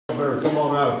better come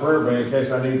on out of prayer band in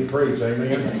case I need to preach,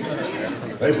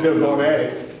 amen? They're still going at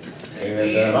it.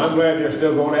 And I'm glad they're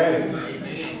still going at it.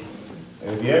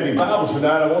 And if you have your Bibles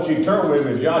tonight, I want you to turn with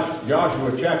me to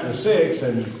Joshua chapter 6.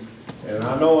 And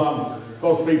I know I'm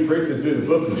supposed to be preaching through the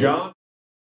book of John.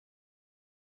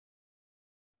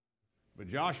 But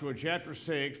Joshua chapter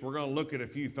 6, we're going to look at a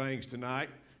few things tonight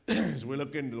as we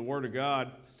look into the Word of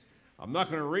God. I'm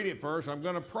not going to read it first. I'm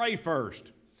going to pray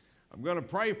first. I'm going to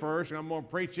pray first, and I'm going to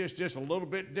preach this just a little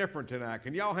bit different tonight.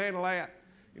 Can y'all handle that?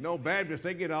 You know, Baptists,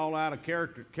 they get all out of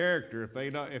character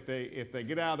if they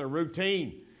get out of their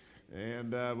routine.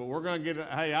 And but we're going to get.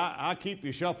 Hey, I keep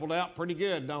you shuffled out pretty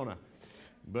good, don't I?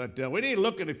 But we need to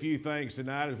look at a few things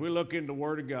tonight as we look into the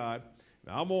Word of God.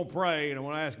 Now I'm going to pray, and I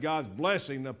want to ask God's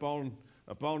blessing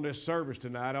upon this service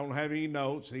tonight. I don't have any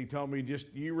notes. He told me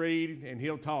just you read and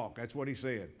He'll talk. That's what He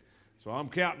said. So I'm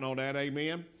counting on that.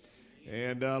 Amen.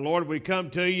 And Lord, we come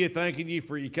to you thanking you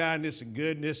for your kindness and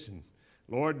goodness. And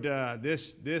Lord,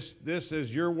 this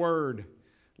is your word.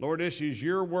 Lord, this is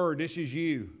your word. This is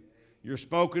you, your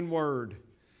spoken word.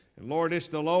 And Lord, it's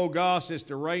the Logos, it's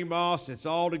the Ramos, it's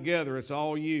all together. It's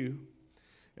all you.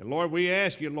 And Lord, we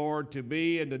ask you, Lord, to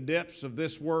be in the depths of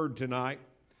this word tonight,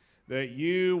 that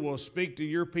you will speak to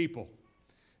your people.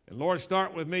 And Lord,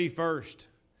 start with me first.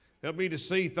 Help me to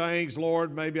see things,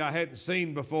 Lord, maybe I hadn't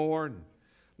seen before. And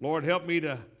Lord, help me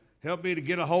to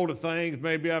get a hold of things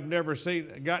maybe I've never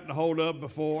gotten a hold of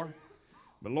before.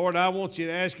 But Lord, I want you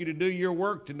to ask you to do your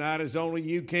work tonight as only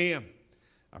you can.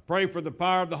 I pray for the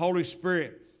power of the Holy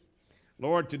Spirit,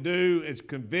 Lord, to do its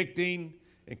convicting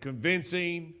and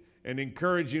convincing and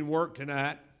encouraging work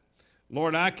tonight.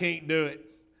 Lord, I can't do it.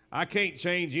 I can't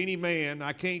change any man.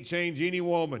 I can't change any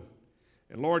woman.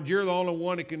 And Lord, you're the only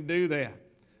one that can do that.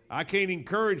 I can't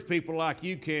encourage people like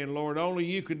you can, Lord. Only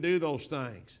you can do those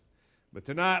things. But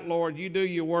tonight, Lord, you do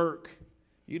your work.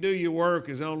 You do your work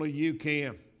as only you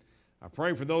can. I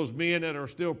pray for those men that are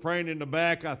still praying in the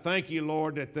back. I thank you,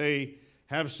 Lord, that they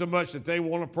have so much that they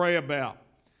want to pray about.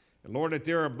 And Lord, that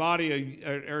they're a body,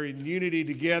 are in unity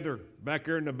together back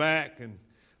there in the back. And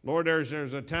Lord, there's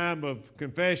a time of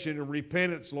confession and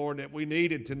repentance, Lord, that we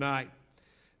needed tonight.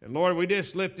 And Lord, we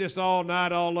just lift this all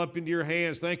night all up into your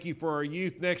hands. Thank you for our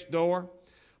youth next door.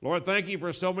 Lord, thank you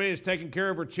for so many that's taking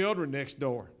care of our children next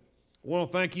door. I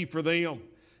want to thank you for them.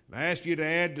 And I ask you to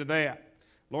add to that.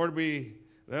 Lord, maybe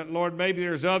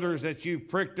there's others that you've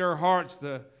pricked their hearts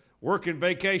to work in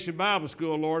Vacation Bible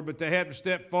School, Lord, but they haven't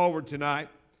stepped forward tonight.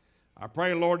 I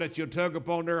pray, Lord, that you'll tug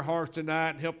upon their hearts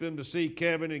tonight and help them to see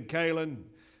Kevin and Kaylin,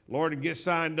 Lord, and get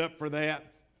signed up for that.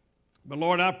 But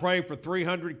Lord, I pray for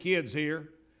 300 kids here.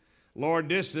 Lord,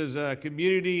 this is a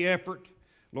community effort.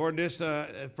 Lord, this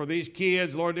for these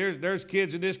kids, Lord, there's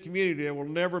kids in this community that will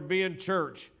never be in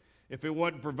church if it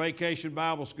wasn't for Vacation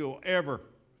Bible School, ever.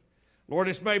 Lord,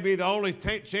 this may be the only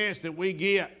chance that we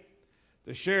get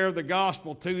to share the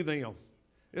gospel to them.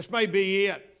 This may be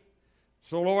it.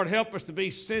 So, Lord, help us to be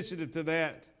sensitive to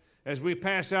that as we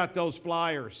pass out those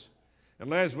flyers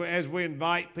and as we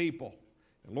invite people.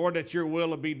 And, Lord, that your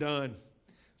will be done.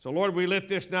 So, Lord, we lift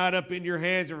this night up in your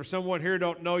hands. And for someone here who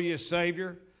don't know you as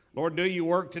Savior, Lord, do your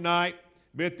work tonight.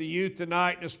 Be at the youth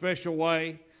tonight in a special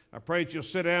way. I pray that you'll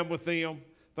sit down with them.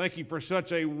 Thank you for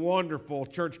such a wonderful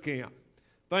church camp.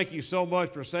 Thank you so much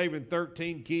for saving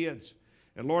 13 kids.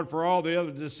 And, Lord, for all the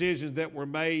other decisions that were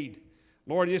made.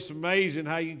 Lord, it's amazing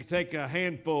how you can take a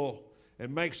handful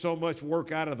and make so much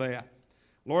work out of that.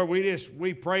 Lord,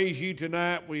 we praise you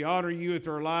tonight. We honor you with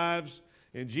our lives.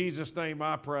 In Jesus' name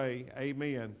I pray,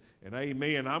 amen and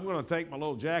amen. I'm going to take my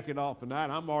little jacket off tonight.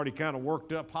 I'm already kind of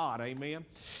worked up hot, amen.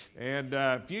 And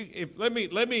let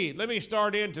me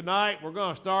start in tonight. We're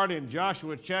going to start in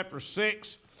Joshua chapter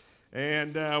 6,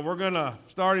 and we're going to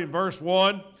start in verse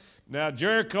 1. Now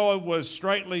Jericho was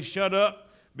straightly shut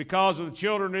up because of the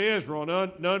children of Israel.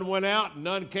 None went out and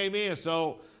none came in.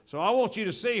 So I want you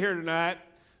to see here tonight,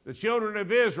 the children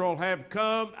of Israel have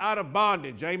come out of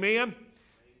bondage, amen.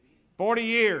 40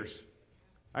 years.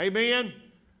 Amen.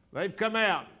 They've come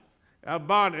out of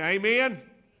bondage. Amen.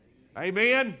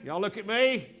 Amen. Y'all look at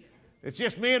me. It's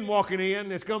just men walking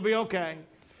in. It's going to be okay.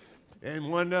 And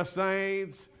when the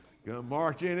saints come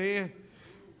marching in.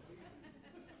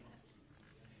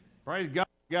 Praise God.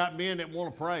 Got men that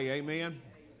want to pray. Amen.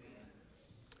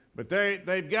 But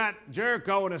they've got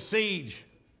Jericho in a siege.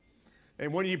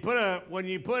 And when you put a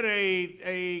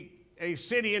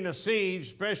city in a siege,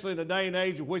 especially in the day and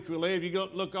age in which we live, you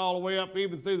look all the way up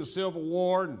even through the Civil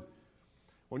War. And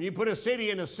when you put a city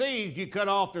in a siege, you cut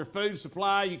off their food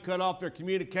supply, you cut off their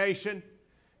communication.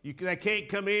 They can't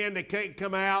come in, they can't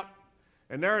come out,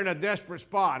 and they're in a desperate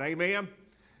spot, amen?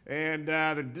 and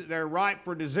they're ripe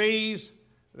for disease.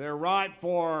 They're ripe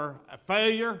for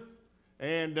failure.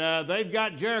 And they've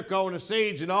got Jericho in the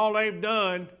siege, and all they've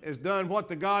done is done what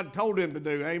the God told them to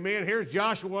do. Amen. Here's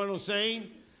Joshua on the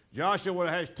scene. Joshua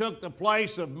has took the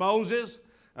place of Moses.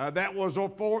 It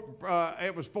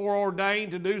was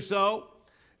foreordained to do so.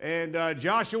 And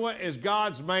Joshua is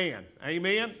God's man.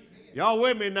 Amen. Y'all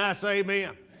with me? Nice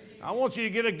amen. I want you to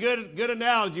get a good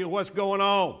analogy of what's going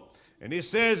on. And it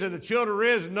says, and the children of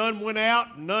Israel, none went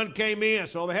out, and none came in.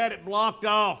 So they had it blocked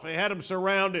off. They had them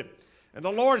surrounded. And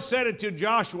the Lord said unto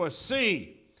Joshua,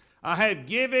 see, I have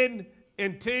given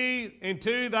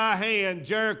into thy hand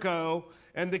Jericho,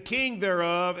 and the king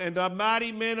thereof, and the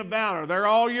mighty men of valor. They're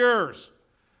all yours.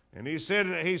 And he said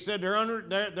they're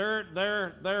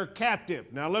captive.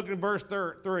 Now look at verse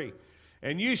 3.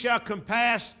 And you shall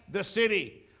compass the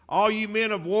city. All you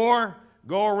men of war,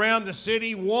 go around the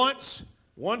city one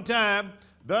time.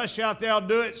 Thus shalt thou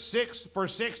do it for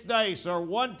 6 days. So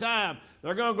one time,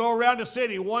 they're going to go around the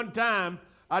city one time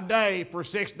a day for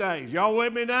 6 days. Y'all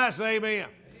with me now? Say amen.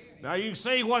 Now you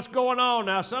see what's going on.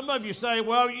 Now some of you say,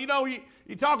 well, you know, you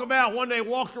talk about when they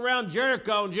walked around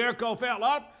Jericho and Jericho fell.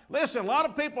 Listen, a lot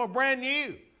of people are brand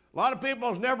new. A lot of people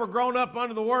have never grown up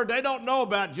under the Word. They don't know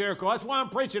about Jericho. That's why I'm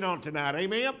preaching on tonight.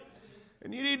 Amen?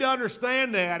 And you need to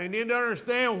understand that, and you need to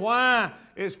understand why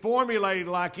it's formulated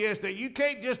like this, that you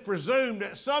can't just presume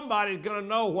that somebody's going to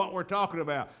know what we're talking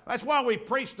about. That's why we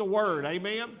preach the Word.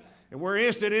 Amen? And we're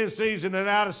instant in season and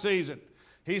out of season.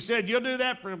 He said, you'll do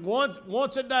that for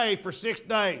once a day for 6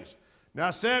 days.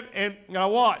 Now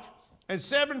watch. And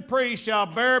 7 priests shall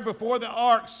bear before the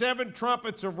ark 7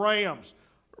 trumpets of ram's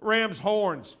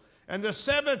horns. And the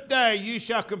 7th day you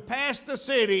shall compass the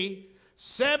city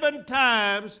 7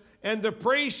 times, and the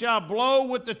priest shall blow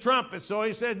with the trumpet. So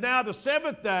he said, now the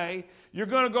 7th day, you're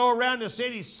going to go around the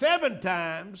city 7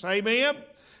 times, amen?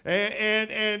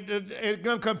 And it's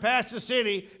going to compass the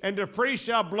city, and the priest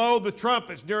shall blow the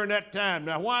trumpets during that time.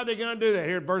 Now, why are they going to do that?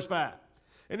 Here in verse 5.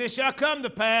 And it shall come to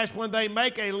pass when they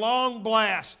make a long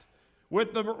blast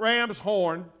with the ram's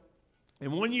horn,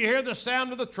 and when you hear the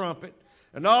sound of the trumpet,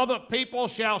 and all the people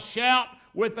shall shout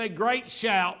with a great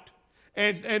shout,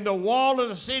 and the wall of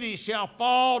the city shall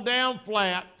fall down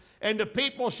flat, and the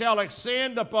people shall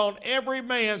ascend upon every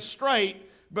man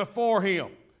straight before him.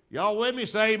 Y'all with me?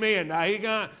 Say amen.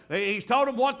 Now he's told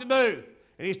them what to do,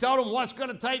 and he's told them what's going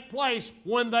to take place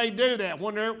when they do that,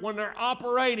 when they're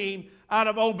operating out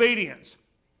of obedience.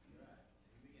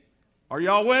 Are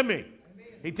y'all with me?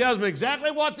 He tells them exactly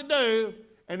what to do,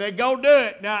 and they go do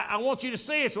it. Now, I want you to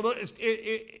see it.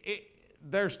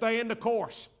 They're staying the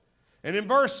course. And in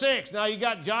verse 6, now you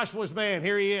got Joshua's man.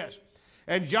 Here he is.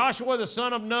 And Joshua the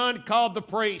son of Nun called the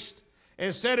priest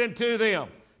and said unto them,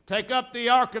 take up the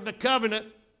ark of the covenant,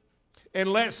 and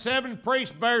let 7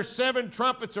 priests bear 7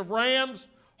 trumpets of ram's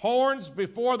horns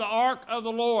before the ark of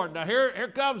the Lord. Now here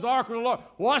comes the ark of the Lord.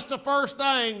 What's the first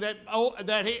thing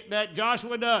that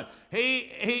Joshua does?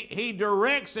 He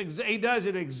directs. He does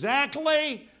it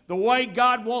exactly the way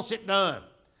God wants it done.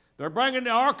 They're bringing the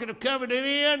ark of the covenant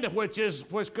in, which is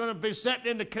what's going to be set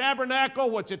in the tabernacle,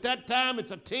 which at that time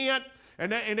it's a tent,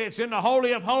 and it's in the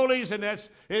Holy of Holies, and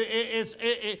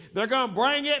they're going to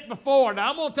bring it before.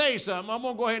 Now I'm going to tell you something. I'm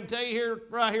going to go ahead and tell you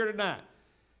right here tonight.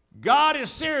 God is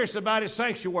serious about His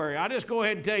sanctuary. I'll just go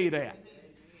ahead and tell you that.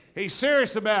 He's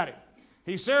serious about it.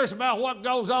 He's serious about what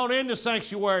goes on in the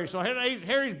sanctuary. So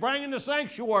here He's bringing the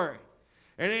sanctuary.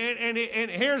 And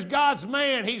here's God's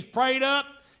man. He's prayed up.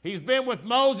 He's been with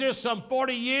Moses some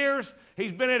 40 years.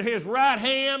 He's been at his right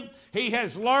hand. He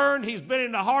has learned. He's been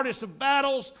in the hardest of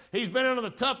battles. He's been under the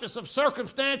toughest of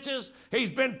circumstances. He's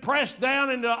been pressed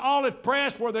down into the olive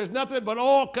press where there's nothing but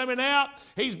oil coming out.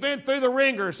 He's been through the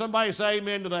ringer. Somebody say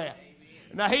amen to that.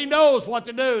 Amen. Now he knows what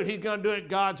to do, and he's going to do it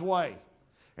God's way.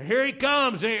 And here he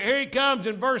comes. Here he comes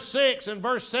in verse 6 and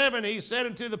verse 7. He said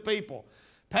unto the people,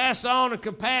 pass on and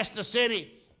compass the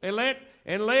city, and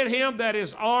let him that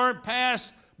is armed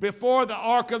pass before the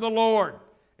ark of the Lord.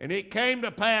 And it came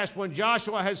to pass when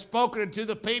Joshua had spoken unto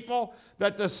the people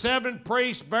that the 7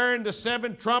 priests bearing the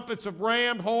 7 trumpets of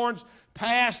ram horns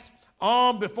passed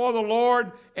on before the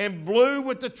Lord and blew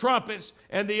with the trumpets,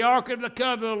 and the ark of the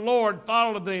covenant of the Lord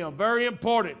followed them. Very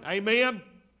important. Amen?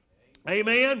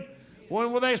 Amen?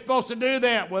 When were they supposed to do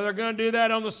that? Well, they're going to do that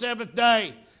on the 7th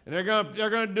day. And they're going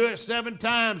to do it 7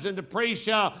 times, and the priest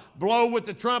shall blow with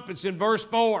the trumpets in verse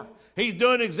 4. He's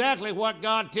doing exactly what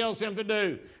God tells him to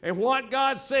do. And what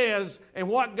God says and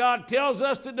what God tells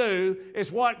us to do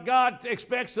is what God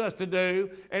expects us to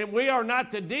do. And we are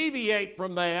not to deviate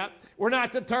from that. We're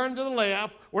not to turn to the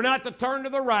left. We're not to turn to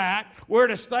the right. We're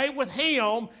to stay with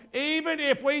Him, even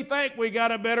if we think we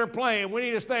got a better plan. We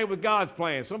need to stay with God's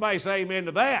plan. Somebody say amen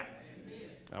to that. Amen.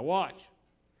 Now watch.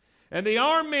 And the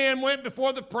armed men went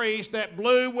before the priest that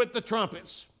blew with the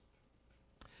trumpets.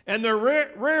 And the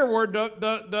rearward,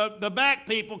 the back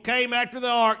people came after the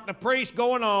ark, the priest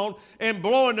going on and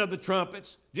blowing of the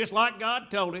trumpets, just like God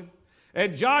told him.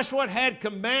 And Joshua had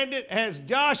commanded,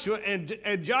 Joshua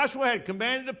had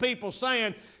commanded the people,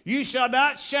 saying, "You shall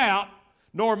not shout,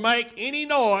 nor make any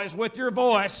noise with your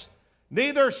voice,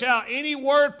 neither shall any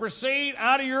word proceed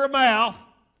out of your mouth."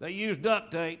 They used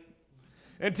duct tape.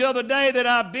 "Until the day that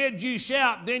I bid you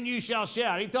shout, then you shall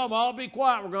shout." He told them, all be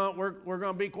quiet. We're going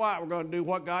to be quiet. We're going to do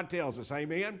what God tells us.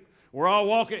 Amen. We're all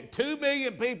walking. 2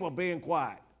 million people being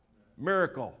quiet.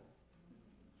 Miracle.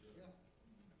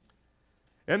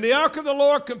 And the ark of the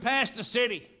Lord compassed the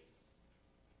city.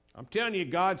 I'm telling you,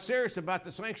 God's serious about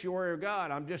the sanctuary of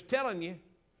God. I'm just telling you.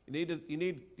 You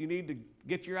need to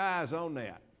get your eyes on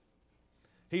that.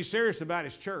 He's serious about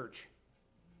His church.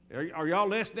 Are y'all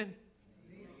listening?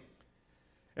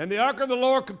 And the ark of the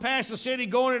Lord compassed the city,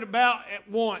 going it about at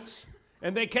once.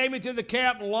 And they came into the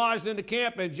camp and lodged in the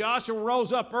camp. And Joshua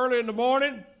rose up early in the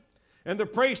morning, and the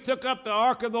priests took up the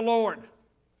ark of the Lord.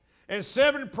 And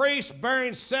 7 priests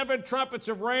bearing 7 trumpets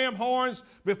of ram horns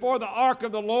before the ark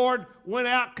of the Lord went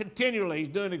out continually. He's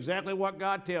doing exactly what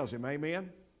God tells him.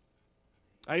 Amen?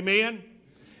 Amen?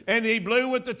 And he blew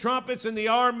with the trumpets, and the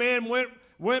armed men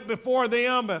went before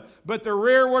them, but the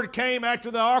rearward came after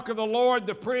the ark of the Lord,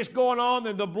 the priest going on,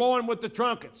 and the blowing with the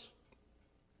trumpets.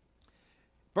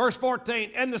 Verse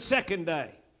 14, and the second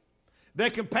day, they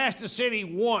compassed the city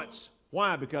once.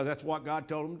 Why? Because that's what God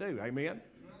told them to do. Amen?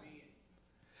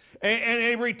 And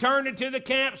they returned into the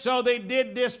camp, so they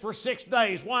did this for 6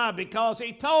 days. Why? Because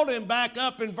He told him back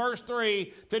up in verse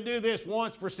 3 to do this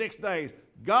once for 6 days.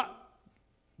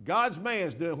 God's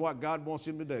man's doing what God wants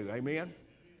him to do. Amen?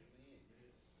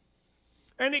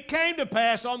 And it came to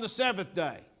pass on the 7th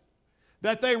day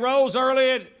that they rose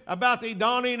early about the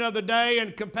dawning of the day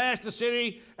and compassed the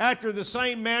city after the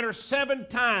same manner 7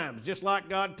 times, just like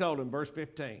God told them, verse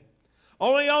 15.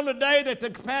 Only on the day that they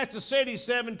compassed the city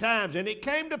 7 times. And it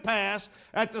came to pass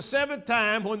at the 7th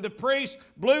time, when the priests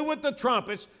blew with the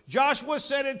trumpets, Joshua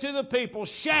said unto the people,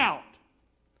 "Shout,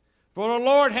 for the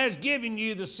Lord has given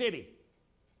you the city."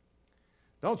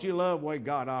 Don't you love the way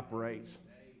God operates?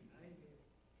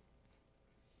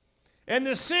 "And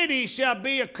the city shall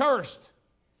be accursed."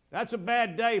 That's a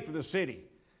bad day for the city.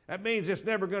 That means it's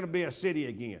never going to be a city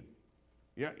again.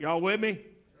 Y'all with me?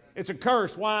 It's a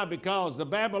curse. Why? Because the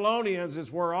Babylonians is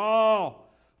where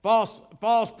all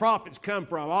false prophets come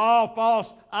from. All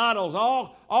false idols.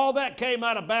 All that came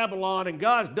out of Babylon, and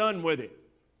God's done with it.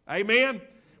 Amen?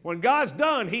 When God's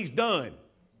done, He's done.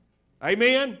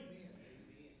 Amen?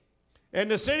 "And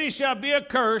the city shall be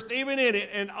accursed, even in it,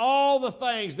 and all the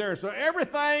things there." So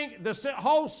everything, the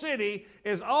whole city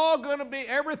is all going to be,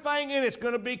 everything in it's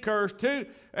going to be cursed too.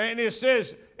 And it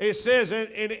says,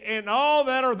 and all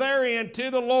that are therein to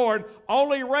the Lord,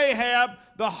 only Rahab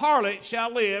the harlot shall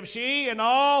live, she and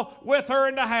all with her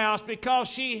in the house, because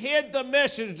she hid the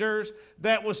messengers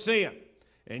that was sent.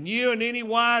 "And you in any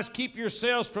wise keep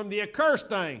yourselves from the accursed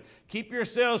thing." Keep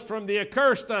yourselves from the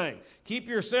accursed thing. Keep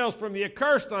yourselves from the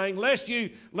accursed thing, lest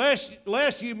you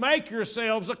make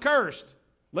yourselves accursed.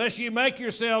 Lest you make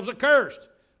yourselves accursed.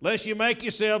 Lest you make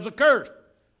yourselves accursed.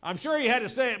 I'm sure you had to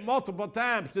say it multiple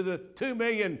times to the 2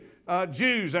 million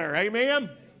Jews there. Amen?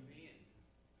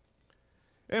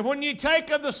 "And when you take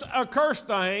of this accursed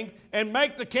thing and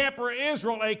make the camp of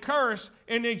Israel a curse,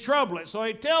 and they trouble it." So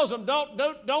He tells them,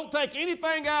 don't take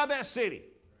anything out of that city.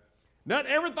 Not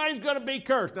everything's going to be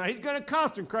cursed. Now He's going to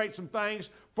consecrate some things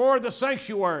for the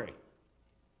sanctuary.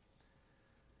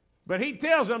 But He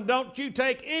tells them, don't you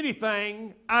take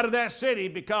anything out of that city,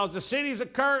 because the city's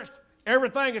accursed.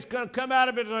 Everything that's going to come out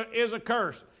of it is a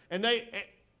curse. And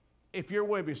if you're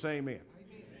with me, say amen.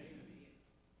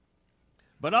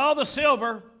 "But all the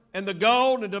silver and the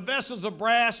gold and the vessels of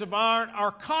brass of iron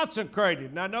are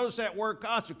consecrated." Now notice that word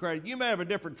consecrated. You may have a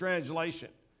different translation.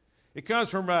 It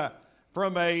comes from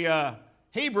a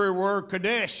Hebrew word,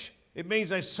 kadesh. It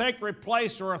means a sacred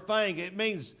place or a thing. It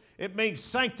means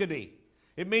sanctity.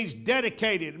 It means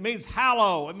dedicated. It means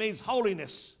hallow. It means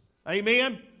holiness.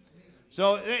 Amen?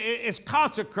 So it's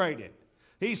consecrated.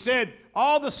 He said,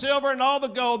 all the silver and all the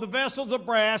gold, the vessels of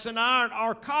brass and iron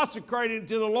are consecrated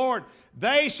to the Lord.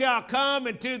 They shall come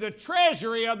into the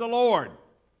treasury of the Lord.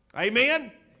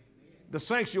 Amen? The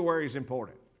sanctuary is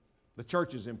important. The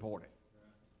church is important.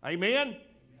 Amen?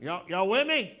 Y'all with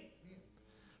me?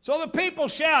 So the people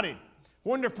shouted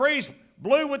when the priest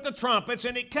blew with the trumpets,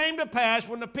 and it came to pass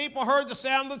when the people heard the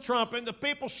sound of the trumpet, the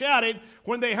people shouted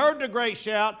when they heard the great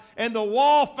shout, and the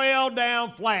wall fell down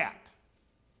flat.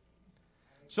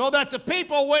 So that the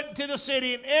people went into the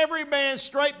city, and every man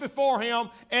straight before him,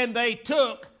 and they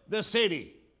took the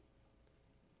city.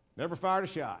 Never fired a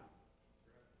shot.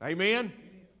 Amen?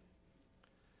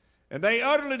 And they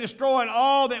utterly destroyed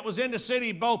all that was in the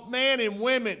city, both men and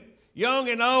women, young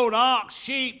and old, ox,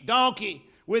 sheep, donkey,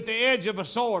 with the edge of a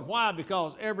sword. Why?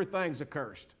 Because everything's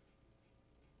accursed.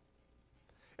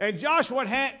 And Joshua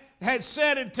had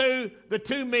said unto the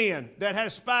two men that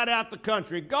had spied out the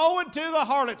country, go into the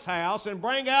harlot's house and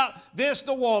bring out this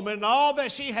the woman and all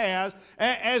that she has,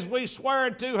 as we swear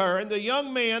unto her. And the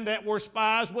young men that were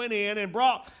spies went in and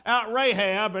brought out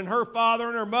Rahab and her father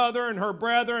and her mother and her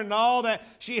brethren and all that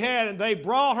she had. And they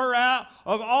brought her out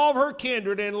of all of her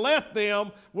kindred and left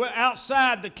them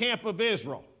outside the camp of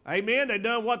Israel. Amen. They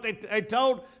done what they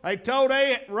told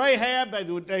Rahab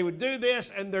they would do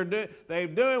this, and they're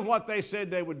doing what they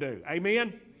said they would do.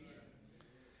 Amen.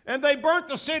 And they burnt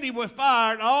the city with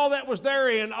fire and all that was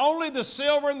therein. Only the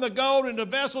silver and the gold and the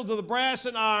vessels of the brass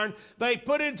and iron they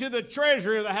put into the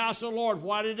treasury of the house of the Lord.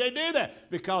 Why did they do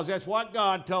that? Because that's what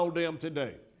God told them to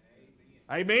do.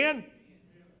 Amen.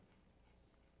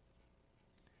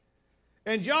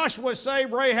 And Joshua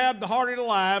saved Rahab the harlot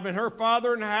alive, and her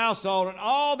father and her household, and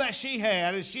all that she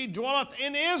had, and she dwelleth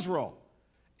in Israel,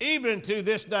 even to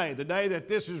this day, the day that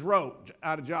this is wrote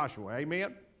out of Joshua.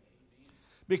 Amen?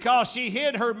 Because she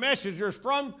hid her messengers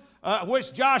from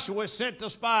which Joshua sent to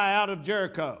spy out of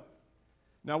Jericho.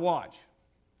 Now watch.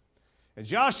 And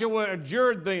Joshua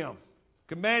adjured them,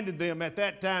 commanded them at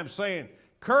that time, saying,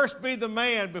 cursed be the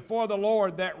man before the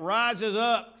Lord that rises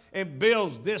up and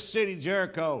builds this city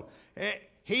Jericho.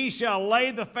 He shall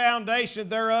lay the foundation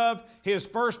thereof, his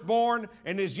firstborn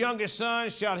and his youngest son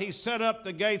shall he set up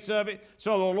the gates of it.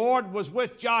 So the Lord was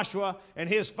with Joshua, and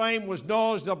his fame was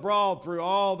noised abroad through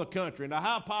all the country. Now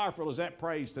how powerful is that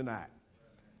praise tonight?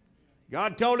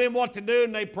 God told him what to do,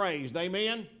 and they praised.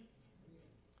 Amen?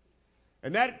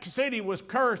 And that city was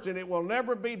cursed, and it will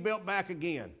never be built back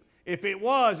again. If it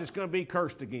was, it's going to be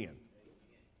cursed again.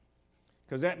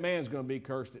 Because that man's going to be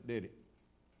cursed that did it.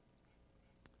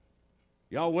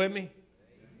 Y'all with me?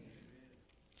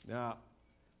 Now,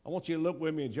 I want you to look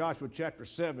with me in Joshua chapter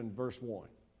 7, verse 1.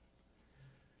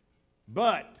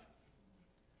 But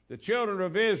the children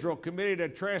of Israel committed a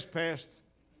trespass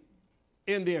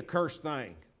in the accursed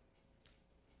thing.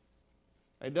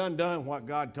 They done what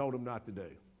God told them not to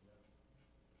do.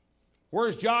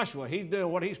 Where's Joshua? He's doing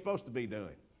what he's supposed to be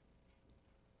doing.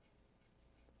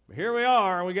 But here we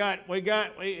are.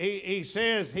 He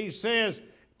says,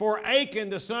 for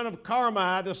Achan, the son of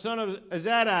Carmi, the son of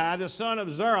Azadai, the son of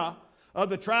Zerah, of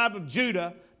the tribe of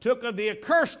Judah, took of the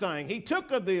accursed thing. He took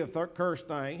of the accursed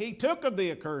thing. He took of the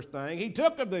accursed thing. He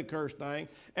took of the accursed thing.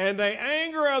 And the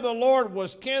anger of the Lord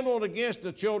was kindled against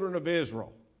the children of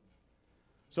Israel.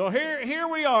 So here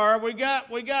we are. We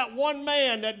got one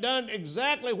man that done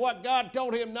exactly what God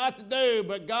told him not to do,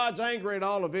 but God's angry at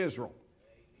all of Israel.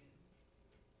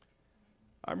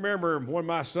 I remember when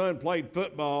my son played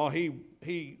football, he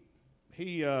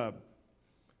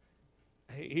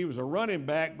was a running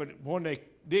back, but when they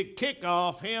did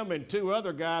kickoff, him and two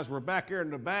other guys were back there in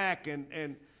the back,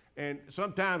 and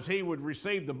sometimes he would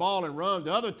receive the ball and run.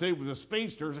 The other two were the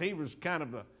speedsters. He was kind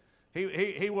of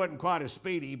he wasn't quite as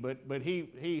speedy, but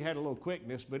he had a little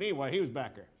quickness. But anyway, he was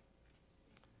back there.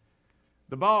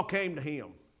 The ball came to him.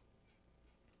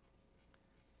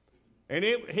 And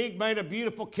he made a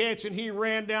beautiful catch, and he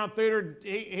ran down through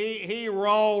there. He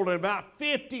rolled, and about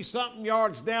 50-something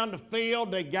yards down the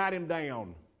field, they got him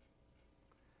down.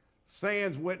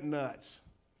 Sands went nuts.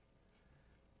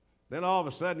 Then all of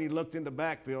a sudden, he looked in the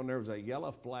backfield, and there was a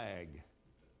yellow flag.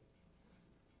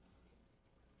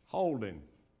 Holding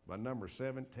by number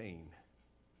 17.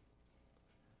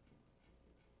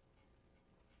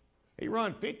 He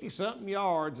run 50-something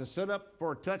yards and set up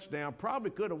for a touchdown.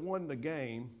 Probably could have won the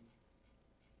game.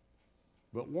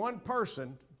 But one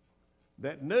person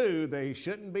that knew that he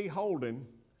shouldn't be held, and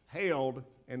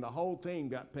the whole team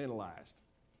got penalized.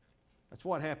 That's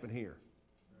what happened here.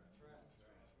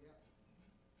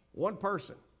 One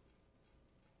person.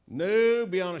 No,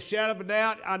 beyond a shadow of a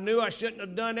doubt, I knew I shouldn't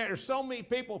have done that. There's so many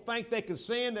people think they can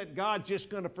sin that God's just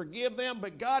going to forgive them,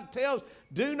 but God tells,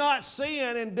 do not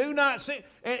sin and do not sin.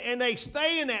 And they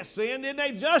stay in that sin, then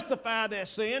they justify that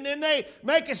sin, then they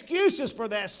make excuses for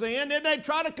that sin, then they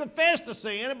try to confess the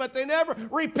sin, but they never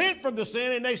repent from the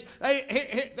sin, and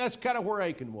that's kind of where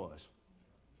Achan was.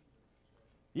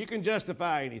 You can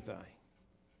justify anything.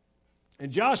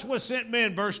 And Joshua sent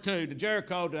men, verse 2, to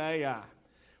Jericho to Ai,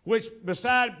 which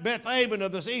beside Bethaven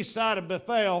of the east side of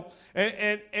Bethel,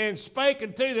 and spake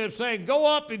unto them, saying,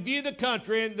 go up and view the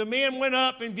country. And the men went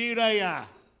up and viewed Ai.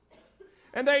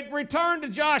 And they returned to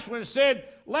Joshua and said,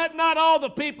 let not all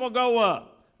the people go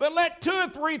up, but let 2,000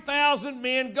 or 3,000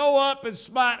 men go up and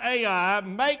smite Ai.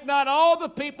 Make not all the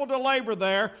people to labor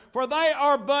there, for they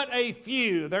are but a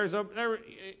few. There's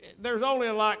only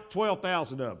like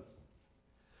 12,000 of them.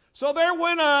 So they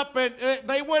went up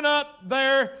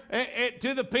there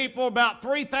to the people, about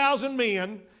 3,000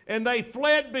 men, and they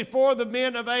fled before the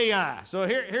men of Ai. So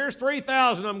here's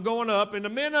 3,000 of them going up, and the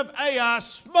men of Ai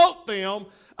smote them,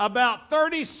 about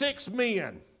 36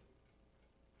 men.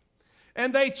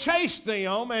 And they chased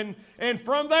them, and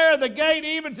from there the gate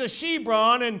even to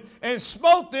Shebron, and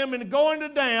smote them, and going to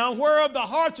down, whereof the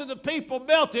hearts of the people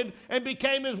melted and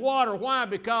became as water. Why?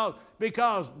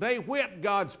 Because they whipped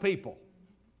God's people.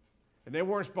 And they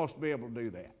weren't supposed to be able to do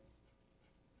that.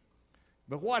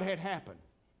 But what had happened?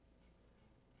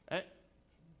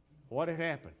 What had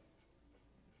happened?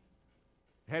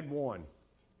 Had one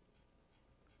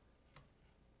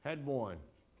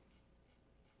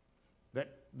that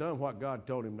done what God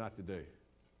told him not to do.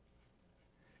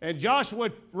 And Joshua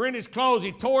rent his clothes.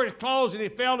 He tore his clothes, and he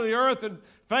fell to the earth and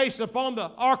face upon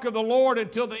the ark of the Lord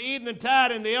until the evening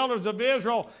tide, and the elders of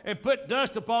Israel and put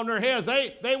dust upon their heads.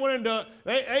 They went into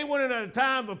a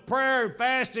time of prayer and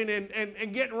fasting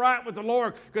and getting right with the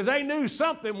Lord, because they knew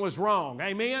something was wrong.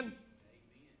 Amen?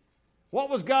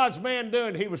 What was God's man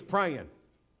doing? He was praying.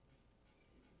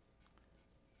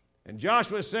 And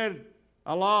Joshua said,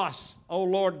 alas, O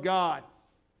Lord God,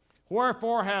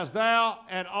 wherefore hast thou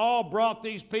at all brought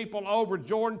these people over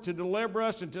Jordan to deliver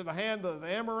us into the hand of the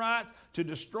Amorites to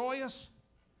destroy us?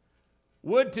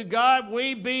 Would to God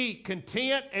we be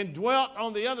content and dwelt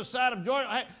on the other side of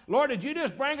Jordan. Hey, Lord, did you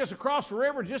just bring us across the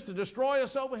river just to destroy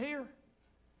us over here?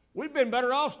 We've been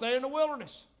better off staying in the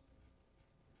wilderness.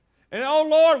 And, O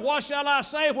Lord, what shall I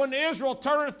say when Israel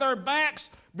turneth their backs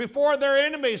before their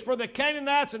enemies? For the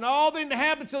Canaanites and all the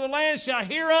inhabitants of the land shall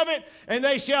hear of it, and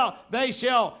they shall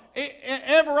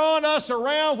ever on us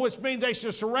around, which means they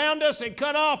shall surround us and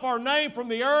cut off our name from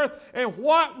the earth. And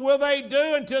what will they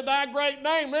do unto thy great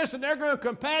name? Listen, they're going to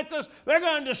compact us. They're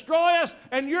going to destroy us.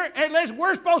 And listen,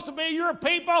 we're supposed to be your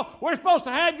people. We're supposed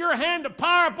to have your hand of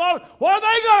power upon us. What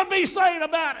are they going to be saying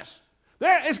about us?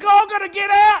 It's all going to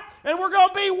get out, and we're going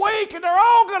to be weak, and they're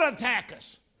all going to attack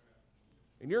us.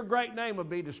 And your great name will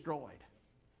be destroyed.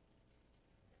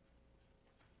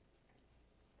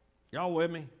 Y'all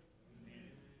with me?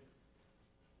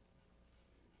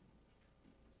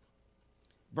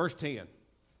 Verse 10.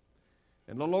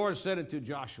 And the Lord said unto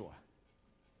Joshua,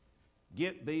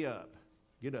 get thee up,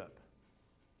 get up.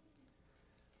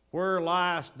 Where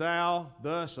liest thou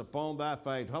thus upon thy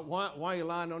face? Why are you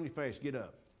lying on your face? Get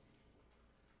up.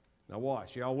 Now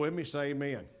watch. Y'all with me? Say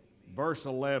amen. Verse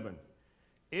 11.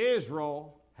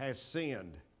 Israel has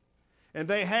sinned, and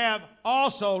they have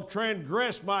also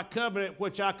transgressed my covenant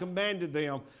which I commanded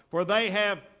them, for they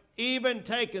have even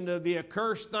taken of the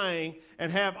accursed thing,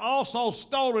 and have also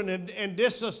stolen and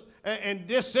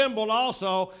dissembled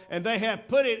also, and they have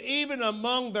put it even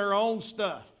among their own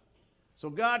stuff. So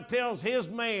God tells his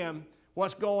man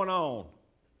what's going on.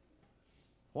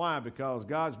 Why? Because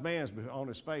God's man's on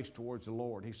his face towards the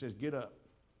Lord. He says, get up.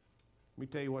 Let me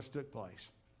tell you what's took place.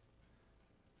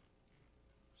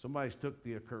 Somebody's took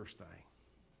the accursed thing.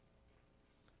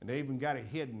 And they even got it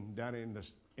hidden down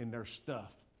in their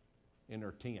stuff, in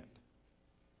their tent.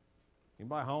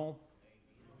 Anybody home?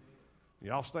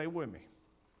 Y'all stay with me.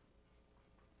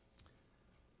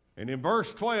 And in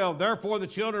verse 12, therefore the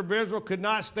children of Israel could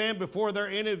not stand before their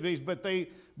enemies,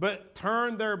 but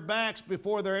turned their backs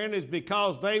before their enemies,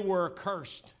 because they were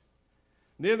accursed.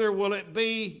 Neither will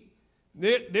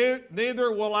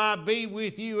I be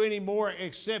with you anymore,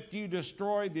 except you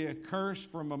destroy the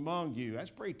accursed from among you.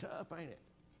 That's pretty tough, ain't it?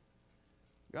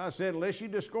 God said, unless you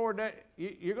discord that,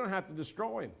 you're going to have to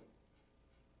destroy him.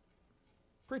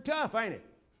 Pretty tough, ain't it?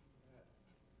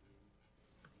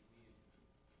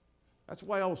 That's the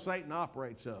way old Satan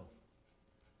operates, though.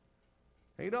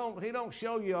 He don't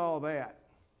show you all that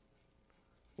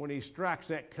when he strikes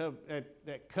that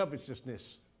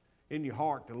covetousness in your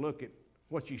heart to look at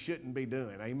what you shouldn't be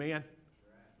doing. Amen?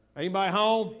 Anybody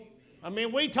home? I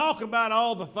mean, we talk about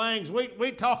all the things.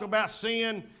 We talk about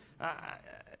sin.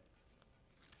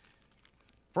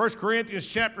 1 Corinthians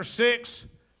chapter 6.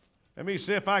 Let me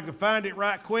see if I can find it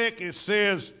right quick. It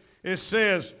says,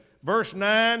 verse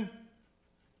 9,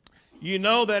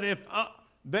 know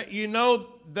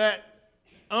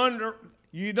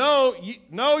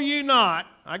you not,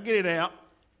 I get it out.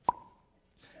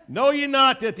 Know ye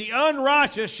not that the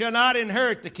unrighteous shall not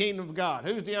inherit the kingdom of God?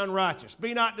 Who's the unrighteous?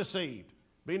 Be not deceived.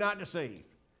 Be not deceived.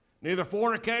 Neither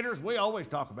fornicators. We always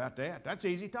talk about that. That's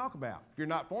easy to talk about if you're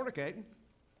not fornicating.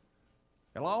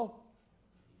 Hello?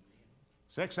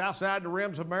 Sex outside the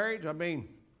realms of marriage. I mean,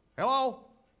 hello?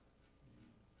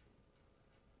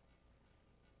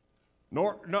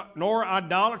 Nor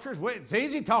idolaters. It's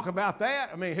easy to talk about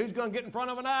that. I mean, who's going to get in front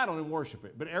of an idol and worship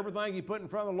it? But everything you put in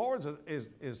front of the Lord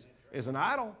is an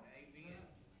idol.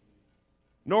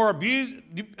 Nor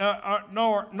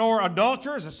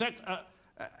adulterers,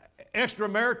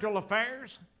 extramarital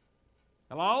affairs.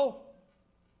 Hello?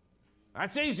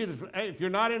 That's easy. If you're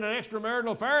not in an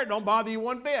extramarital affair, it don't bother you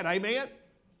one bit. Amen?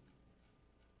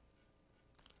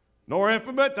 Nor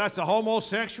effeminate, that's the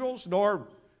homosexuals. Nor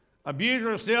abusers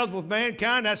of themselves with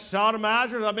mankind, that's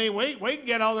sodomizers. I mean, we can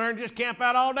get on there and just camp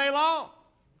out all day long.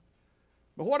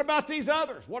 But what about these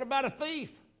others? What about a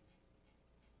thief?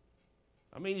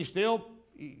 I mean,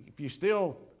 if you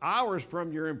steal hours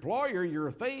from your employer, you're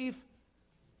a thief.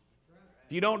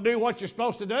 If you don't do what you're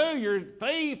supposed to do, you're a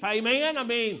thief. Amen? I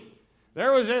mean, I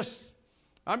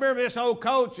remember this old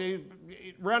coach,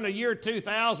 around the year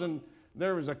 2000,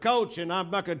 there was a coach, and I'm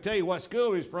not going to tell you what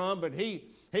school he's from, but he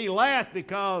laughed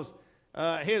because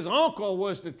his uncle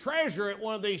was the treasurer at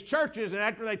one of these churches, and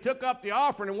after they took up the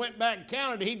offering and went back and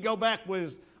counted, he'd go back with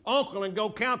his uncle and go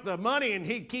count the money, and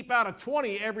he'd keep out a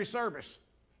 20 every service.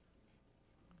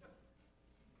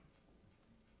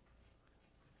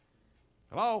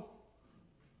 Hello?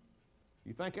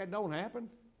 You think that don't happen?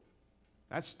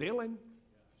 That's stealing.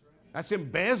 That's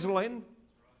embezzling.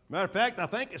 Matter of fact, I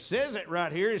think it says it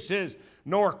right here. It says,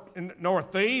 nor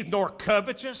thieves, nor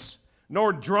covetous,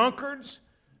 nor drunkards,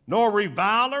 nor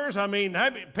revilers. I mean,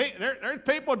 there's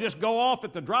people just go off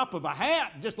at the drop of a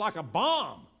hat, just like a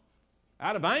bomb,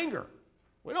 out of anger.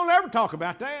 We don't ever talk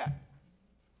about that.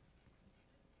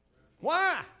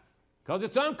 Why? Because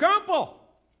it's uncomfortable.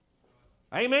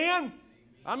 Amen?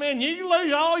 I mean, you can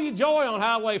lose all your joy on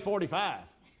Highway 45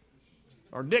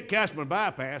 or Dick Cashman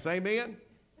bypass. Amen?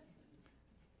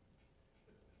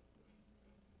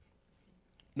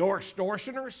 Nor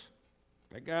extortioners.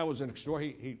 That guy was an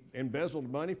extortioner. He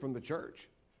embezzled money from the church.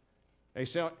 They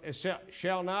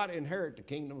shall not inherit the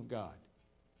kingdom of God.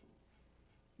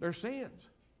 They're sins.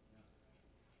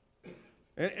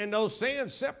 And those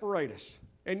sins separate us.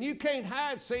 And you can't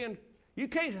hide sin. You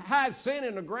can't hide sin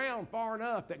in the ground far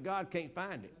enough that God can't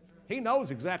find it. He knows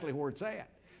exactly where it's at.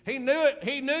 He knew it.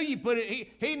 He knew you put it.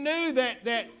 He knew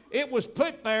that it was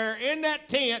put there in that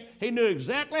tent. He knew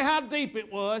exactly how deep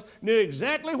it was, knew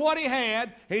exactly what he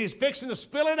had, and he's fixing to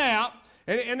spill it out.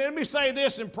 And let me say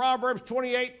this in Proverbs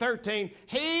 28:13.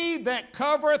 He that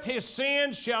covereth his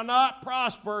sins shall not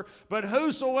prosper, but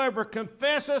whosoever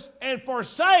confesseth and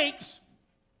forsakes,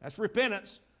 that's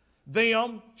repentance,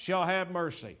 them shall have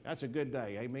mercy. That's a good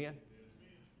day. Amen?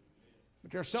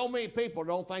 But there are so many people who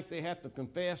don't think they have to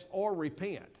confess or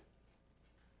repent.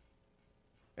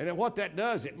 And then what that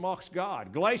does, it mocks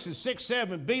God. Galatians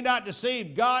 6:7, be not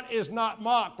deceived, God is not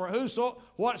mocked. For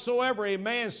whatsoever a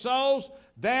man sows,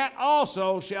 that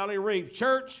also shall he reap.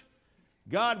 Church,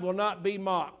 God will not be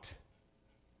mocked.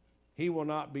 He will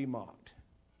not be mocked.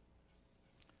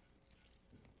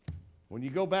 When you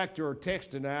go back to our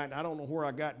text tonight, I don't know where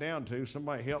I got down to.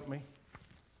 Somebody help me.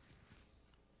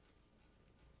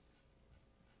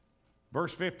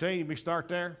 Verse 15, we start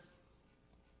there.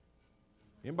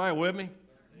 Anybody with me?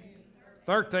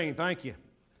 13, thank you.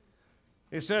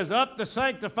 It says, up to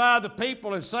sanctify the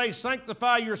people and say,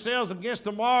 sanctify yourselves against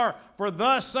tomorrow. For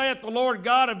thus saith the Lord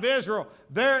God of Israel,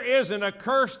 there is an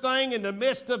accursed thing in the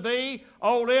midst of thee,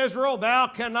 O Israel. Thou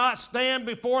cannot stand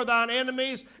before thine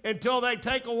enemies until they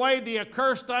take away the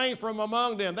accursed thing from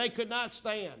among them. They could not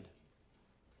stand.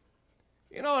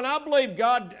 You know, and I believe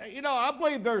God, you know, I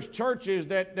believe there's churches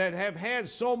that have had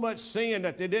so much sin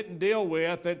that they didn't deal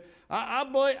with. That I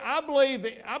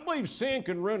believe sin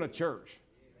can ruin a church.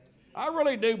 I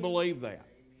really do believe that.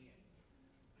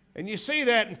 And you see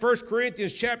that in 1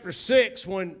 Corinthians chapter 6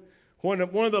 when one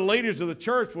of the leaders of the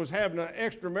church was having an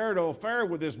extramarital affair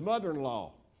with his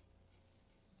mother-in-law.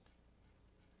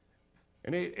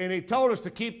 And he told us to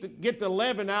get the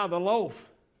leaven out of the loaf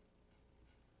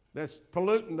that's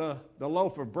polluting the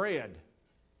loaf of bread.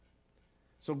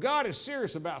 So God is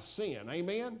serious about sin.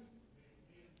 Amen?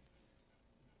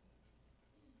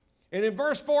 And in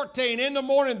verse 14, in the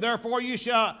morning, therefore, you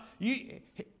shall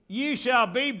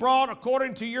be brought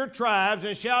according to your tribes,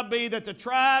 and shall be that the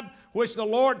tribe which the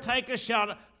Lord taketh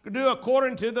shall do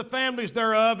according to the families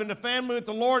thereof, and the family which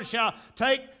the Lord shall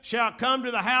take shall come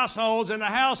to the households, and the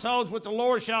households which the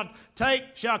Lord shall take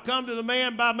shall come to the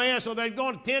man by man. So they're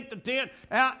going tent to tent,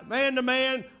 out, man to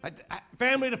man,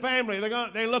 family to family.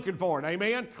 They're looking for it.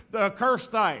 Amen? The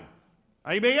accursed thing.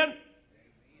 Amen?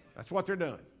 That's what they're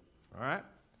doing. All right?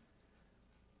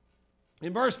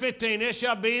 In verse 15, it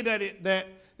shall be that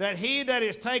he that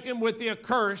is taken with the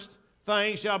accursed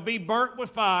thing shall be burnt with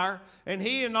fire, and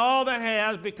he and all that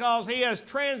has, because he has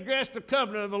transgressed the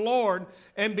covenant of the Lord,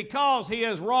 and because he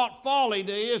has wrought folly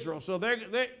to Israel. So they're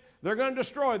going to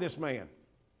destroy this man.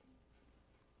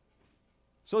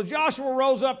 So Joshua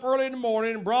rose up early in the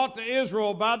morning and brought to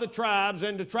Israel by the tribes,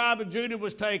 and the tribe of Judah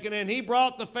was taken, and he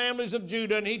brought the families of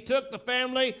Judah, and he took the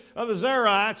family of the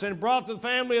Zerites and brought the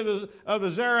family of the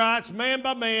Zerites man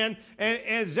by man,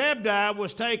 and Zebdiah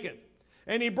was taken.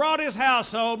 And he brought his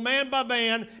household man by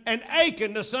man, and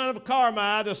Achan, the son of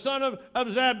Carmi, the son of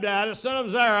Zebdiah, the son of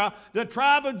Zerah, the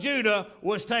tribe of Judah,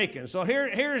 was taken. So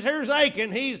here's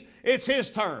Achan. It's his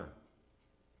turn.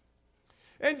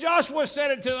 And Joshua said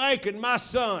unto Achan, my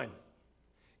son,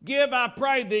 give, I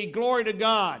pray thee, glory to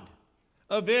God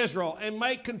of Israel, and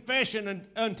make confession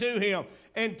unto him,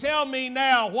 and tell me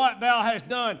now what thou hast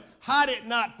done. Hide it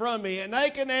not from me. And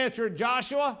Achan answered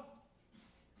Joshua,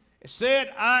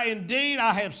 said, indeed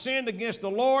I have sinned against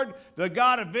the Lord, the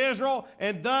God of Israel,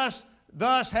 and thus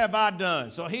have I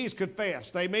done. So he's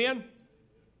confessed. Amen?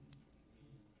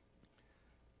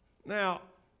 Now,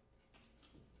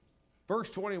 verse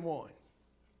 21.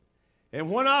 And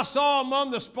when I saw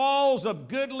among the spoils of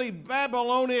goodly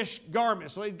Babylonish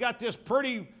garments, so he's got this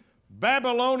pretty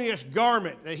Babylonish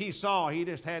garment that he saw. He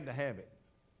just had to have it.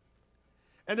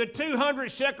 And the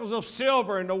 200 shekels of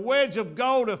silver and the wedge of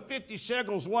gold of 50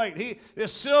 shekels weight.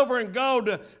 This silver and gold,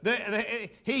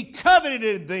 he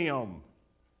coveted them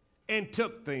and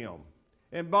took them.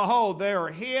 And behold, they are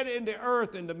hid in the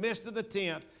earth in the midst of the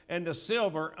tent, and the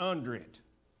silver under it.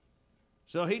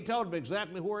 So he told them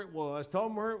exactly where it was, told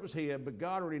them where it was hid, but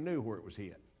God already knew where it was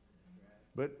hid.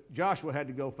 But Joshua had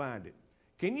to go find it.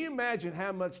 Can you imagine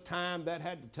how much time that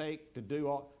had to take to do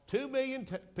all? 2 million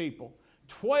people,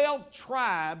 12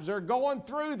 tribes are going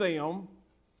through them.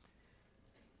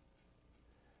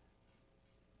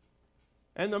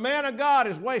 And the man of God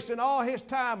is wasting all his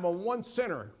time on one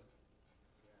sinner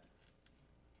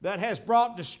that has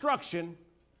brought destruction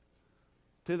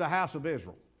to the house of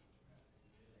Israel.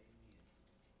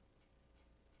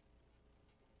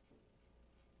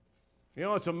 You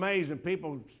know, it's amazing.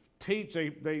 People teach,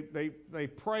 they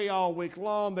pray all week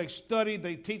long, they study,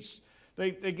 they teach,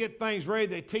 they get things ready,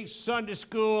 they teach Sunday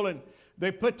school, and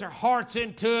they put their hearts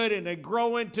into it, and they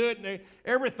grow into it, and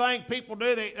everything people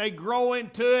do, they grow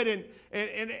into it,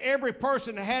 and every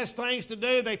person that has things to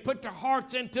do, they put their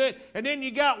hearts into it, and then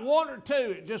you got one or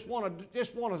two that just want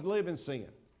to live in sin.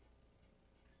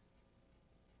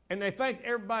 And they think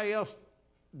everybody else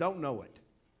don't know it.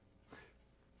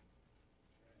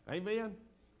 Amen?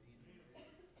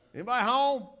 Anybody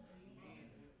home?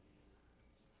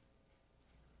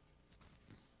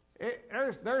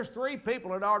 There's three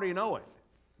people that already know it.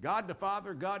 God the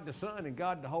Father, God the Son, and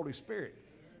God the Holy Spirit.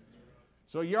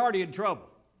 So you're already in trouble.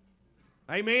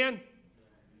 Amen?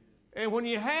 And when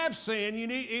you have sin,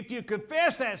 if you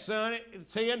confess that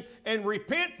sin and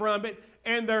repent from it,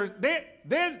 and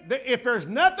if there's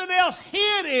nothing else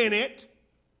hid in it,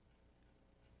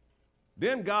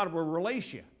 then God will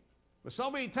release you. But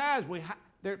so many times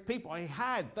people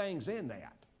hide things in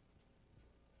that.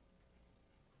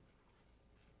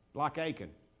 Like Achan.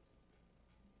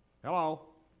 Hello?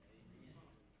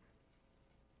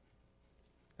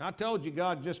 I told you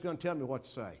God's just going to tell me what to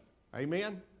say.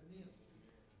 Amen?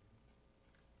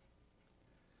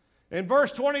 In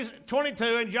verse 22,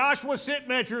 and Joshua sent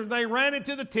messengers, and they ran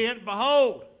into the tent.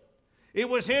 Behold, it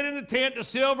was hid in the tent, the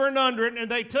silver and under it, and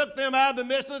they took them out of the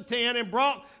midst of the tent and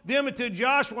brought them into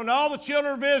Joshua and all the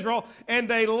children of Israel, and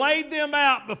they laid them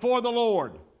out before the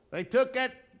Lord. They took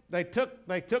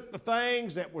the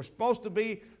things that were supposed to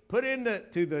be put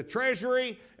into the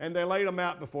treasury, and they laid them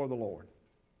out before the Lord.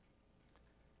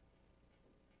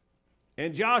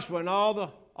 And Joshua and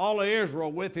all of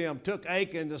Israel with him took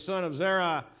Achan the son of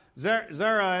Zerah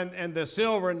Zerah and the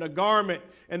silver and the garment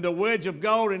and the wedge of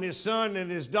gold and his son and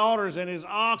his daughters and his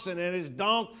oxen and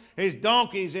his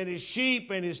donkeys and his sheep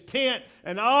and his tent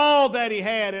and all that he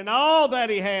had and all that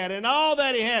he had and all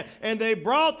that he had. And they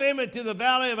brought them into the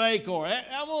valley of Achor.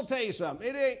 I want to tell you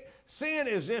something. Sin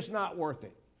is just not worth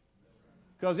it,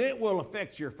 because it will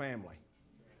affect your family.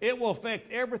 It will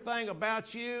affect everything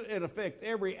about you. It'll affect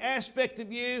every aspect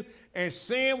of you. And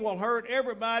sin will hurt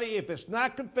everybody if it's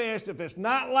not confessed, if it's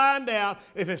not lined out,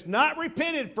 if it's not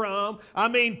repented from,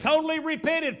 totally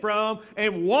repented from,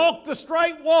 and walk the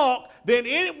straight walk, then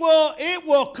it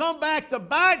will come back to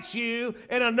bite you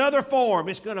in another form.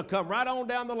 It's going to come right on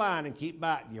down the line and keep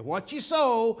biting you. What you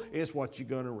sow is what you're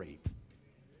going to reap.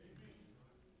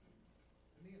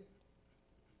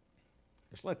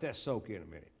 Just let that soak in a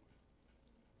minute.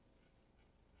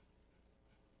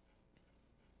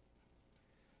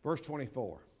 Verse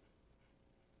 24.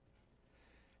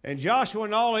 And Joshua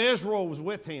and all Israel was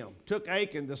with him, took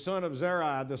Achan the son of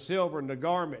Zerah, the silver and the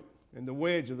garment, and the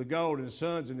wedge of the gold, and his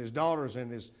sons and his daughters,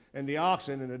 and the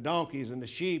oxen and the donkeys and the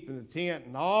sheep and the tent,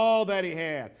 and all that he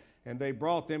had. And they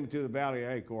brought them into the valley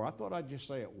of Achor. I thought I'd just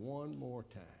say it one more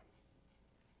time.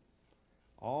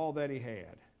 All that he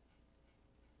had.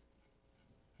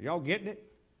 Y'all getting it?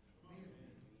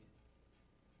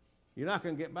 You're not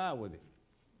going to get by with it.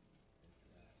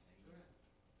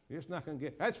 You're just not going to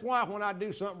get. That's why when I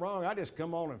do something wrong, I just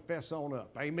come on and fess on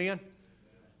up. Amen?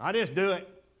 I just do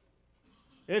it.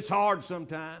 It's hard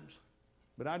sometimes,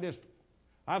 but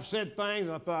I've said things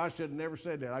and I thought I should have never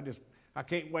said that. I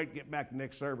can't wait to get back to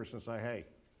next service and say, hey,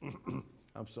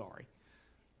 I'm sorry.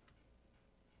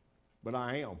 But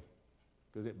I am,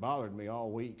 because it bothered me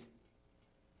all week.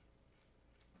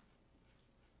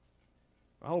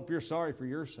 I hope you're sorry for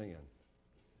your sin,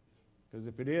 because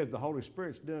if it is, the Holy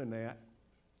Spirit's doing that.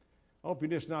 I hope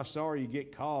you're just not sorry you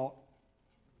get caught.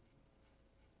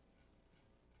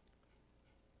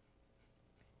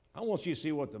 I want you to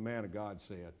see what the man of God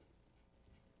said.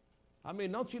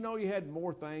 Don't you know you had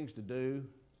more things to do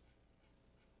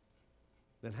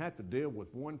than have to deal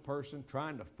with one person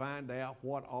trying to find out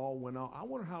what all went on? I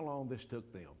wonder how long this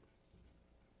took them.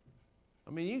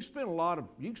 You can spend a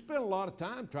lot of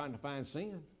time trying to find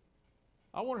sin.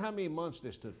 I wonder how many months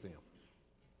this took them.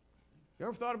 You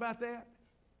ever thought about that?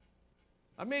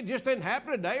 It just didn't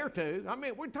happen a day or two.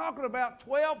 We're talking about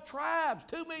 12 tribes,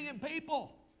 2 million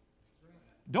people.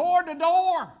 Door to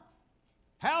door.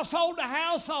 Household to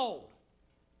household.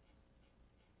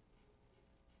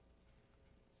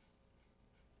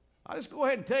 I'll just go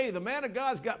ahead and tell you, the man of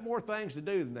God's got more things to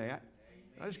do than that.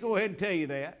 I'll just go ahead and tell you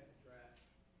that.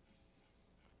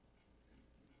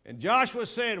 And Joshua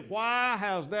said, why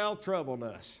hast thou troubled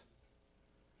us?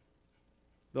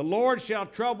 The Lord shall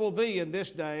trouble thee in this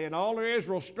day. And all of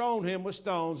Israel stoned him with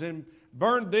stones and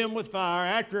burned them with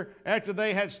fire after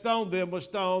they had stoned them with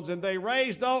stones. And they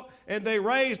raised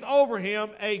over him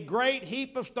a great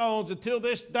heap of stones until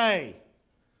this day.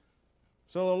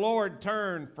 So the Lord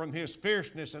turned from his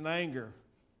fierceness and anger,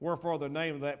 wherefore the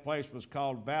name of that place was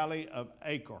called Valley of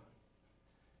Achor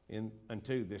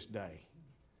unto this day.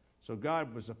 So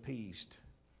God was appeased.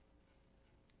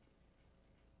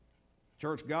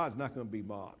 Church, God's not going to be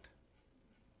mocked.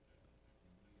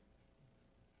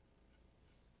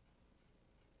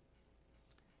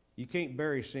 You can't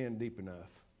bury sin deep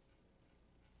enough.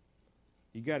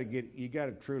 You got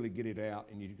to truly get it out,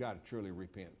 and you've got to truly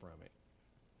repent from it.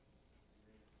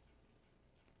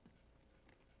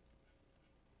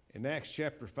 In Acts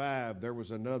chapter 5, there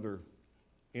was another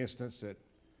instance that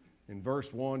in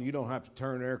verse 1, you don't have to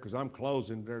turn there because I'm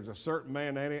closing. There's a certain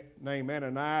man named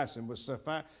Ananias and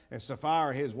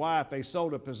Sapphira, his wife. They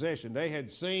sold a possession. They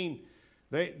had seen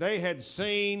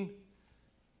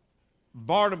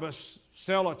Barnabas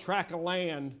sell a tract of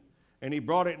land, and he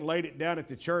brought it and laid it down at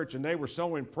the church, and they were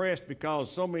so impressed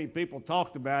because so many people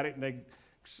talked about it. And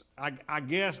I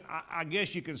guess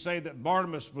you could say that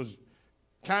Barnabas was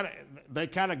they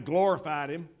kind of glorified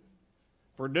him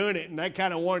for doing it, and they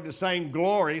kind of wanted the same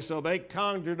glory, so they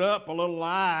conjured up a little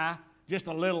lie, just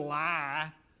a little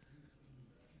lie,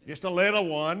 just a little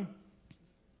one.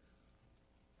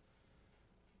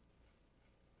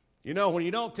 When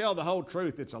you don't tell the whole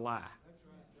truth, it's a lie.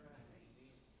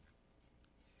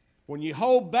 When you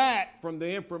hold back from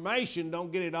the information,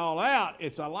 don't get it all out,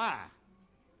 it's a lie.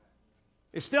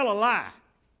 It's still a lie.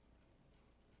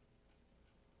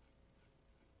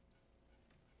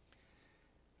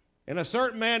 And a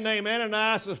certain man named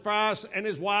Ananias and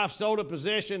his wife sold a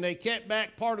possession. They kept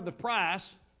back part of the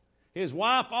price. His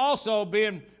wife also,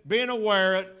 being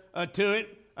aware to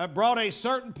it, brought a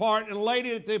certain part and laid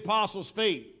it at the apostles'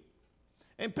 feet.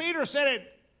 And Peter said,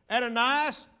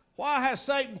 Ananias, Why has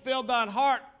Satan filled thine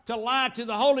heart to lie to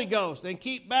the Holy Ghost and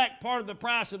keep back part of the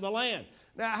price of the land?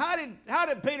 Now, how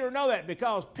did Peter know that?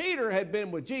 Because Peter had been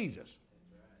with Jesus.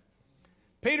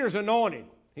 Peter's anointed.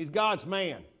 He's God's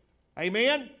man.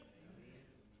 Amen?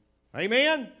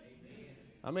 Amen?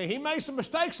 I mean, he made some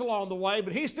mistakes along the way,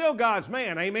 but he's still God's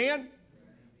man. Amen?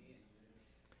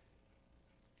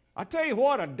 I tell you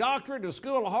what, a doctorate, a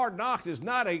school of hard knocks is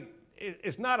not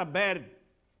a bad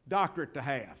doctorate to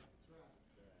have.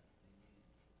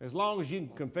 As long as you can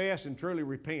confess and truly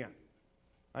repent.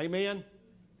 Amen?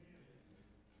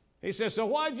 He says, so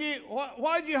why'd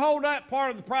you hold that part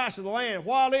of the price of the land?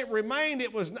 While it remained,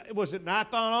 was it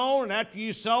not thine own? And after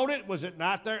you sold it, was it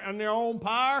not there in their own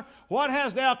power? What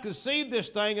hast thou conceived this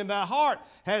thing in thy heart?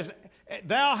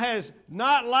 Thou hast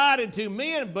not lied unto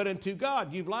men, but unto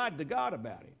God. You've lied to God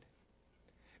about it.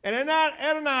 And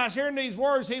Ananias, hearing these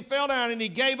words, he fell down and he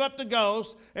gave up the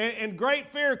ghost, and great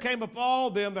fear came upon all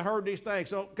them that heard these things.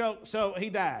 So he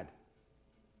died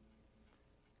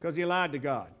because he lied to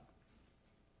God.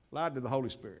 Lied to the Holy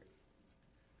Spirit.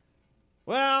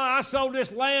 Well, I sold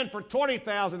this land for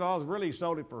 $20,000. Really, he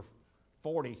sold it for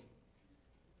 $40,000.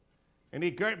 And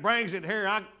he brings it here.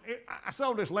 I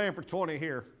sold this land for $20,000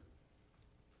 here.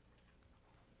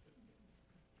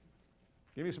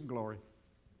 Give me some glory.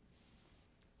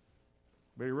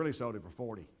 But he really sold it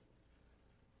for $40,000.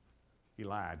 He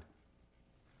lied.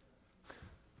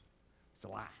 It's a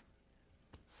lie.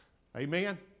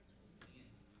 Amen?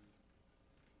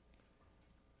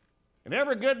 And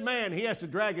every good man, he has to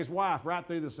drag his wife right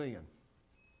through the sin.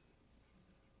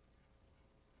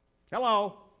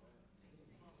 Hello.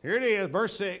 Here it is,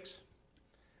 verse 6.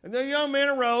 And the young men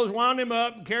arose, wound him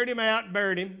up, and carried him out, and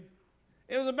buried him.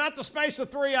 It was about the space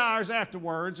of 3 hours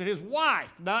afterwards, and his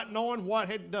wife, not knowing what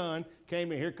had done,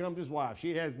 came in. Here comes his wife.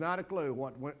 She has not a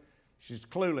clue. She's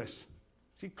clueless.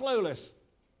 She's clueless.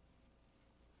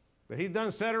 But he's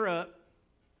done set her up.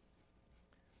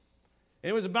 And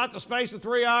it was about the space of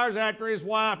 3 hours after his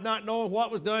wife, not knowing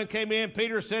what was done, came in.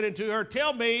 Peter said unto her,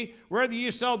 tell me whether you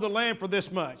sold the land for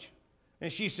this much.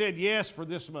 And she said, yes, for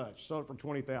this much. Sold it for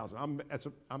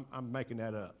 $20,000. I'm making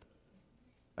that up.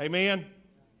 Amen?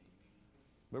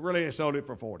 But really, they sold it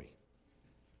for $40,000.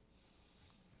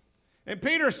 And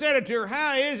Peter said unto her,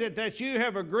 how is it that you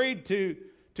have agreed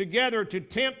together to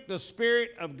tempt the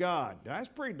Spirit of God? That's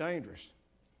pretty dangerous.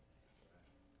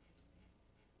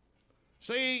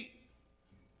 See,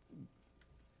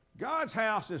 God's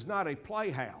house is not a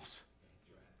playhouse.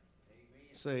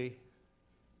 See?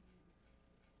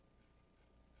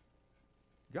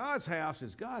 God's house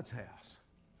is God's house.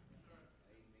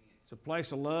 It's a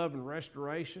place of love and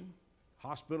restoration,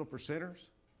 hospital for sinners.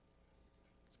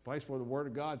 It's a place where the Word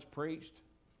of God's preached.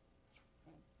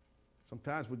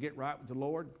 Sometimes we get right with the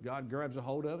Lord. God grabs a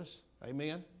hold of us.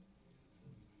 Amen?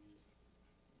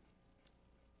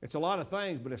 It's a lot of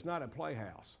things, but it's not a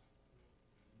playhouse.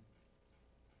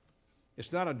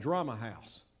 It's not a drama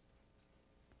house.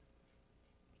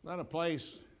 It's not a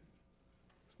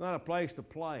place to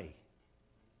play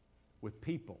with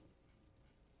people.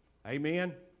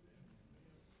 Amen?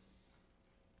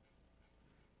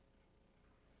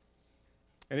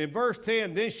 And in verse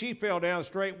 10, then she fell down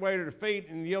straightway to her feet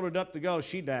and yielded up the ghost.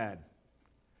 She died.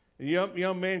 And the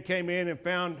young man came in and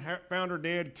found her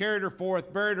dead, carried her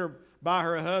forth, buried her by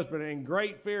her husband, and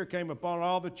great fear came upon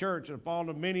all the church and upon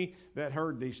the many that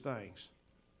heard these things.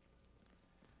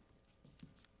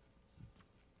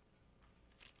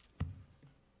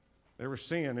 There was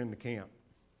sin in the camp,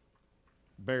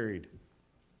 buried.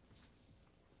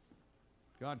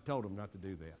 God told them not to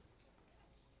do that.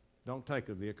 Don't take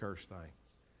of the accursed thing.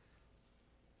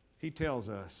 He tells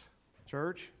us,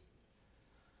 church,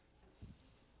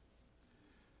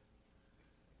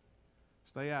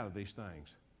 stay out of these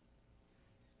things.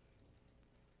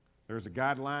 There's a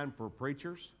guideline for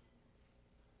preachers.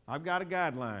 I've got a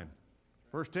guideline.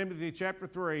 1 Timothy chapter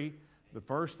 3, the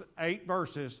first 8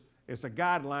 verses, it's a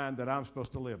guideline that I'm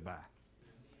supposed to live by.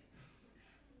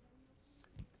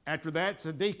 After that, it's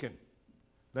a deacon.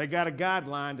 They got a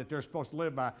guideline that they're supposed to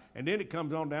live by. And then it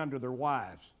comes on down to their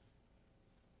wives.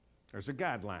 There's a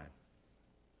guideline.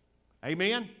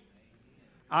 Amen?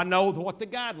 I know what the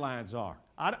guidelines are.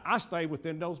 I stay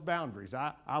within those boundaries.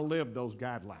 I live those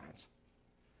guidelines.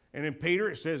 And in Peter,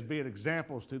 it says, be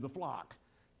examples to the flock.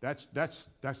 That's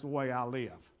the way I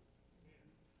live.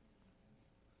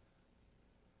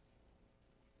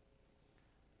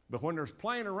 But when there's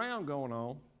playing around going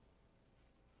on,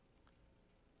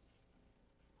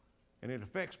 and it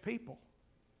affects people,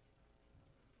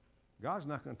 God's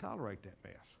not going to tolerate that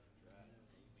mess.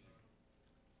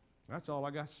 That's all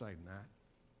I got to say tonight.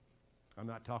 I'm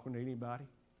not talking to anybody.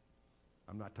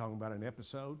 I'm not talking about an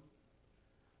episode.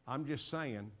 I'm just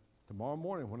saying, tomorrow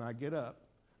morning when I get up,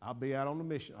 I'll be out on the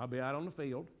mission. I'll be out on the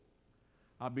field.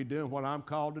 I'll be doing what I'm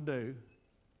called to do.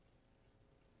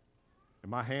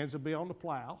 And my hands will be on the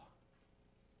plow.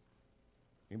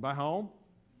 Anybody home?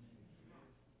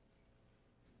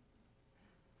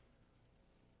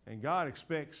 And God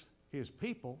expects His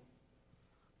people,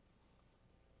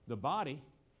 the body,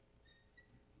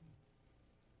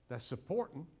 that's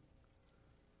supporting,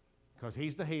 because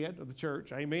He's the head of the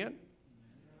church. Amen?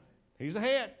 He's the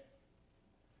head.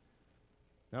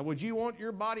 Now, would you want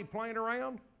your body playing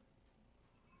around?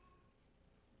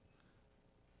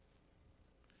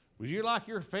 Would you like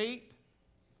your feet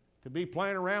to be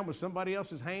playing around with somebody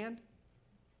else's hand?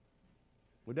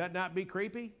 Would that not be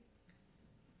creepy?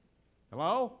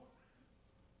 Hello?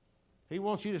 He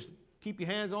wants you to keep your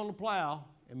hands on the plow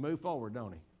and move forward,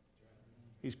 don't He?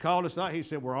 He's called us not. He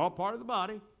said we're all part of the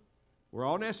body. We're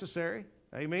all necessary.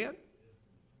 Amen?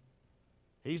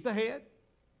 He's the head.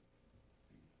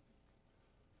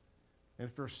 And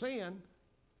if there's sin,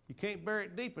 you can't bury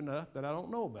it deep enough that I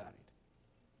don't know about it.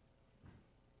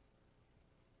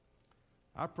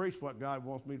 I preached what God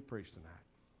wants me to preach tonight.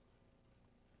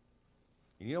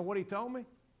 And you know what He told me?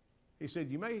 He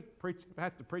said, you may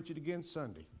have to preach it again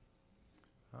Sunday.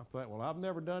 I thought, well, I've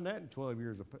never done that in 12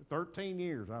 years. 13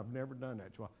 years, I've never done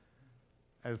that.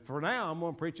 As for now, I'm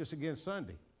going to preach this again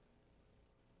Sunday.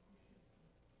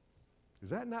 Is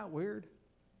that not weird?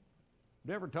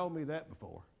 Never told me that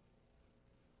before.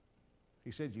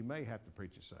 He said, you may have to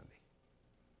preach it Sunday.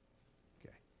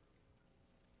 Okay.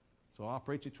 So I'll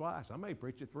preach it twice. I may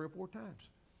preach it 3 or 4 times.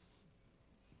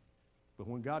 But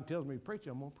when God tells me to preach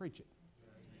it, I'm going to preach it.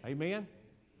 Amen?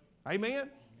 Amen?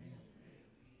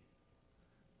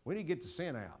 We need to get the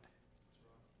sin out.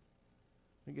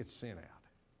 We need to get the sin out.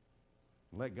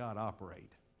 And let God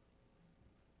operate.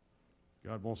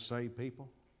 God wants to save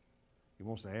people. He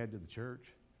wants to add to the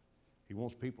church. He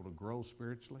wants people to grow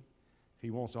spiritually. He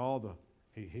wants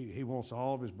He wants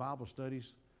all of His Bible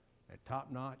studies at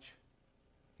top notch.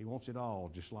 He wants it all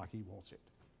just like He wants it.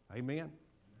 Amen?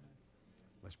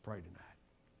 Let's pray tonight.